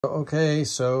Okay,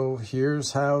 so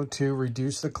here's how to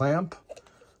reduce the clamp.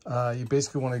 You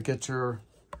basically want to get your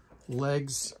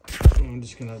legs, I'm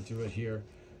just going to do it here.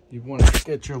 You want to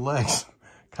get your legs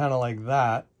kind of like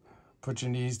that, put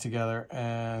your knees together,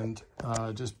 and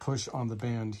just push on the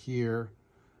band here,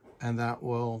 and that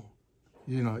will,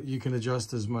 you can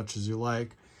adjust as much as you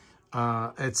like.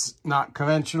 It's not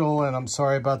conventional, and I'm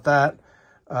sorry about that.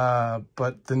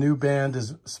 But the new band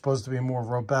is supposed to be more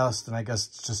robust, and I guess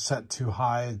it's just set too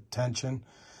high tension.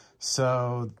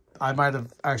 So I might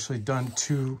have actually done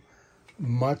too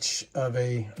much of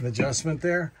an adjustment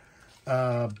there.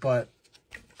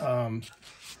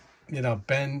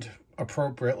 Bend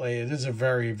appropriately. It is a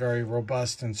very, very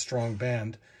robust and strong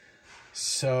band.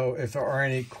 So if there are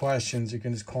any questions, you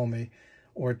can just call me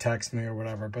or text me or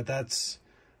whatever. But that's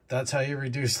how you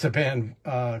reduce the band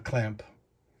clamp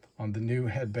on the new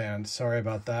headband. Sorry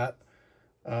about that.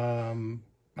 I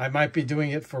might be doing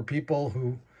it for people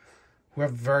who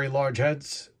have very large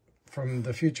heads from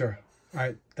the future. All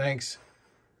right, thanks.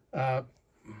 I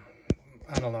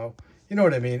don't know. You know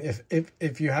what I mean?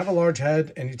 If you have a large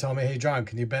head and you tell me, hey, John,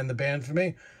 can you bend the band for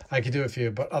me? I can do it for you,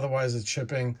 but otherwise it's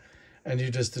shipping and you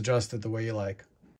just adjust it the way you like.